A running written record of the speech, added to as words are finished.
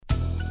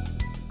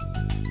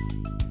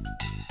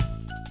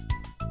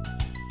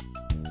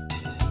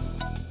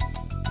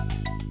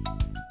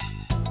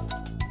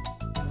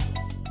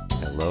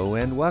Hello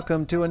and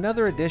welcome to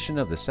another edition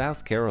of the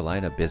South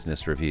Carolina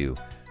Business Review.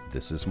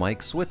 This is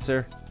Mike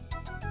Switzer.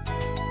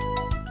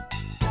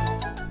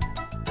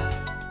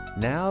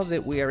 Now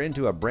that we are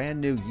into a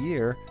brand new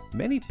year,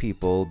 many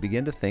people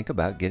begin to think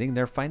about getting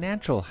their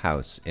financial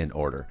house in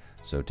order.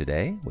 So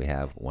today we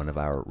have one of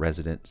our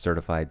resident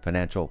certified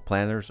financial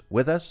planners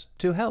with us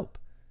to help.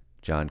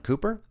 John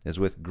Cooper is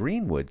with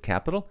Greenwood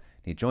Capital.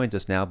 He joins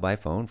us now by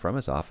phone from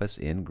his office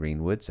in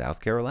Greenwood,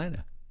 South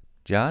Carolina.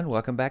 John,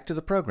 welcome back to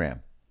the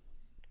program.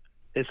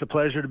 It's a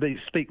pleasure to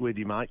speak with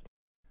you, Mike.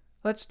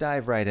 Let's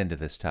dive right into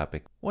this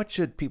topic. What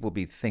should people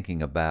be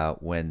thinking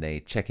about when they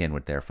check in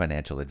with their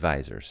financial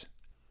advisors?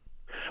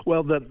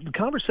 Well, the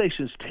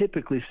conversations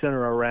typically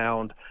center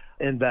around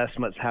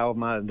investments, how have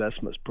my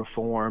investments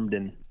performed,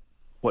 and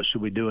what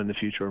should we do in the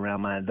future around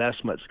my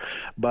investments.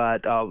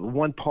 But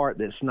one part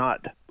that's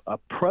not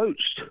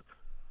approached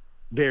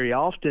very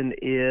often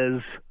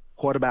is,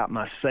 what about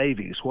my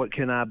savings? What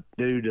can I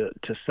do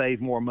to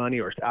save more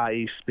money, or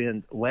i.e.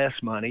 spend less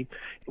money?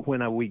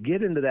 When we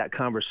get into that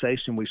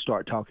conversation, we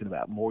start talking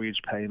about mortgage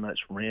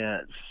payments,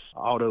 rents,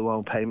 auto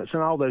loan payments,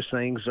 and all those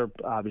things are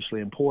obviously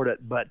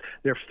important, but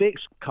they're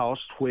fixed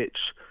costs which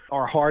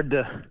are hard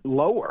to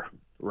lower,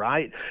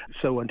 right?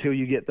 So until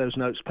you get those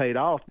notes paid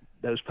off,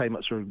 those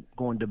payments are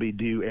going to be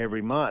due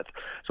every month.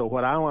 So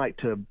what I like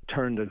to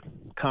turn the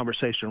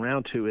conversation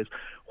around to is,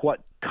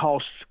 what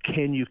costs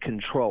can you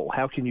control?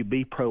 How can you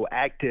be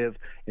proactive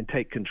and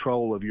take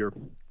control of your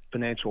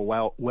financial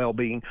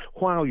well-being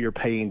while you're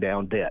paying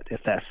down debt,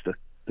 if that's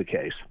the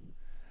case?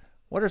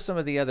 What are some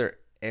of the other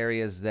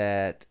areas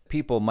that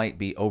people might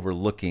be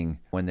overlooking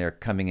when they're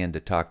coming in to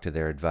talk to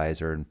their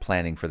advisor and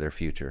planning for their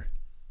future?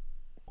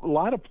 A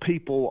lot of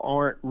people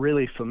aren't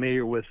really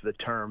familiar with the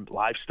term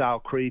lifestyle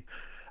creep.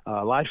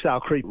 Lifestyle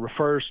creep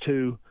refers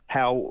to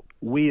how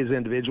we as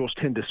individuals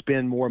tend to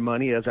spend more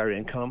money as our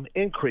income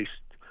increases.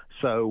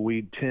 So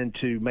we tend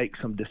to make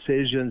some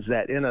decisions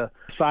that in a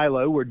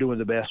silo, we're doing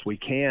the best we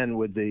can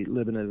with the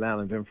limited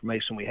amount of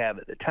information we have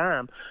at the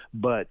time.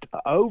 But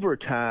over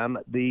time,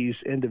 these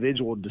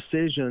individual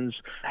decisions,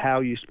 how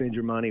you spend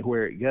your money,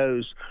 where it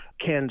goes,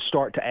 can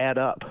start to add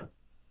up.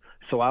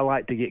 So I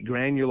like to get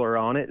granular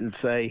on it and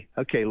say,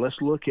 okay, let's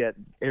look at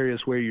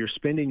areas where you're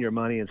spending your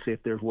money and see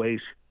if there's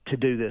ways to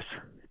do this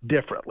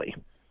differently.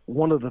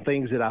 One of the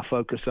things that I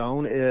focus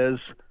on is,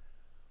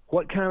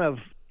 what kind of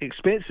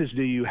expenses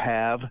do you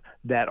have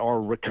that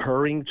are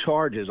recurring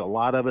charges? A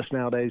lot of us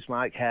nowadays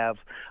might have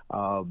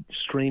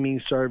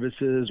streaming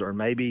services, or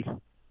maybe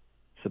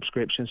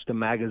subscriptions to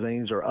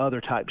magazines or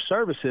other type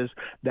services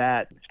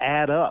that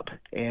add up.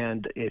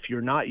 And if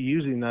you're not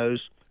using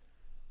those,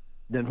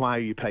 then why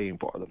are you paying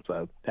for them?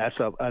 So that's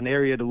an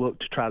area to look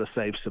to try to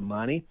save some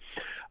money.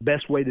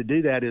 Best way to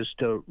do that is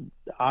to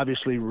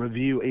obviously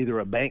review either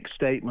a bank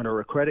statement or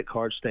a credit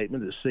card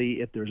statement to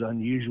see if there's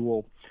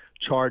unusual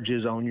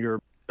charges on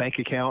your bank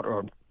account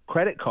or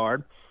credit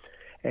card,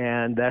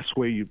 and that's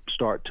where you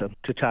start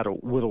to try to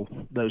whittle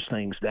those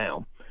things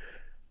down.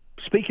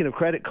 Speaking of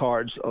credit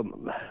cards,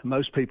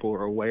 most people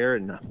are aware,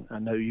 and I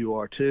know you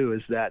are too,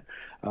 is that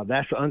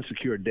that's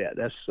unsecured debt.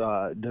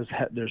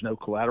 There's no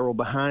collateral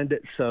behind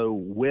it. So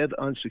with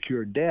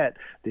unsecured debt,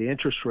 the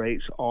interest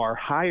rates are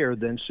higher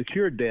than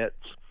secured debts,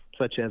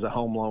 such as a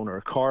home loan or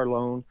a car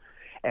loan.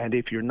 And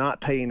if you're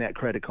not paying that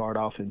credit card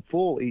off in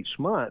full each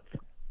month,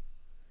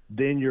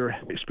 then you're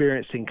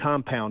experiencing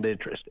compound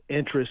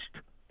interest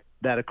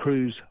that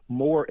accrues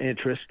more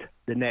interest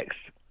the next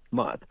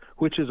month,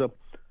 which is a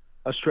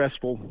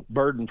stressful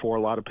burden for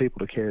a lot of people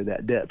to carry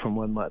that debt from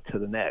one month to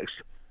the next.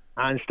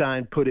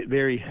 Einstein put it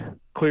very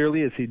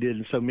clearly, as he did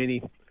in so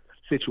many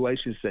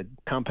situations, that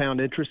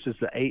compound interest is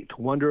the eighth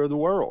wonder of the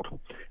world.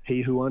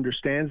 He who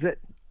understands it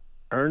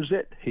earns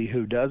it. He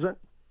who doesn't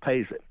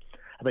pays it.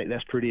 I think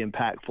that's pretty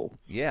impactful.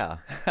 Yeah,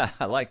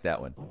 I like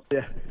that one.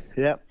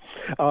 Yeah.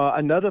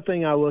 Another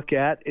thing I look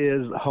at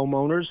is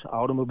homeowners,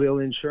 automobile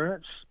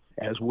insurance.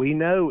 As we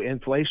know,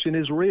 inflation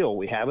is real.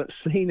 We haven't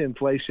seen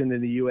inflation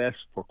in the U.S.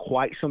 for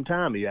quite some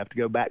time. You have to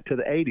go back to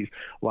the 80s.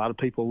 A lot of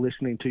people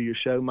listening to your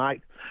show,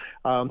 Mike,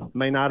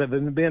 may not have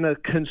even been a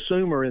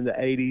consumer in the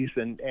 80s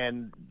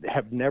and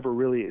have never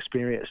really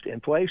experienced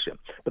inflation.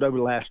 But over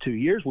the last 2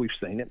 years, we've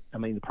seen it. I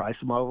mean, the price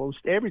of almost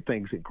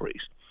everything's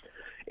increased.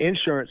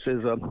 Insurance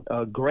is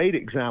a great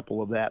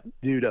example of that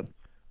due to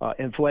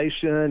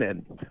inflation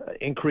and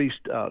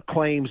increased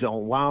claims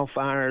on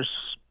wildfires,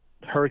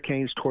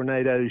 hurricanes,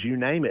 tornadoes, you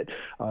name it.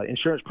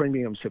 Insurance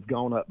premiums have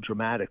gone up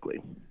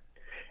dramatically,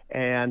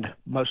 and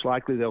most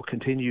likely they'll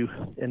continue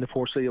in the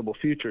foreseeable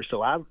future.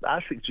 So I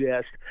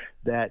suggest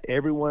that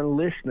everyone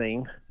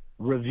listening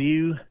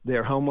review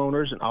their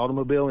homeowners and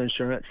automobile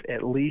insurance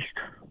at least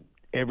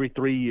every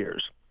 3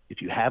 years.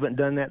 If you haven't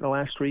done that in the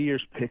last 3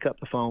 years, pick up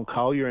the phone,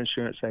 call your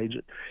insurance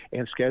agent,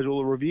 and schedule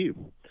a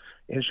review.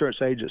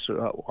 Insurance agents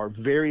are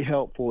very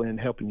helpful in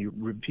helping you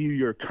review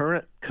your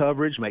current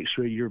coverage, make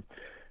sure you're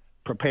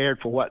prepared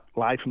for what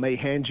life may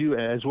hand you,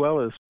 as well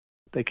as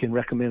they can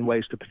recommend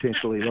ways to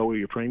potentially lower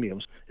your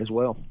premiums as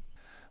well.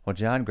 Well,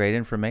 John, great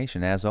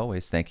information as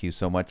always. Thank you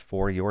so much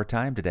for your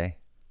time today.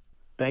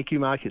 Thank you,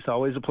 Mike. It's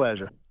always a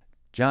pleasure.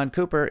 John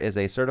Cooper is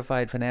a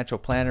certified financial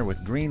planner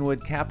with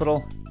Greenwood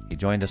Capital. He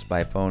joined us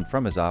by phone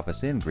from his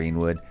office in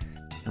Greenwood.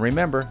 And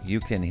remember, you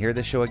can hear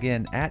the show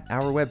again at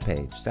our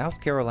webpage,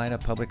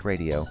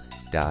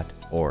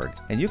 southcarolinapublicradio.org.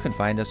 And you can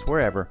find us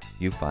wherever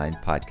you find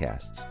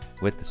podcasts.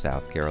 With the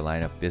South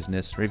Carolina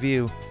Business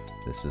Review,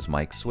 this is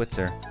Mike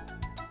Switzer.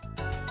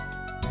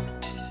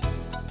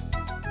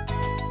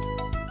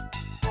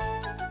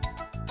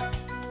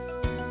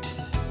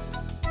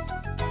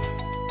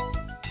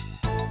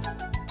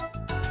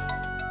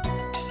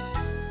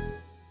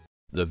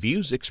 The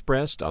views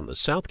expressed on the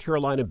South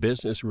Carolina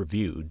Business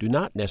Review do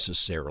not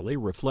necessarily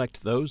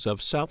reflect those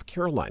of South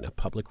Carolina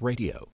Public Radio.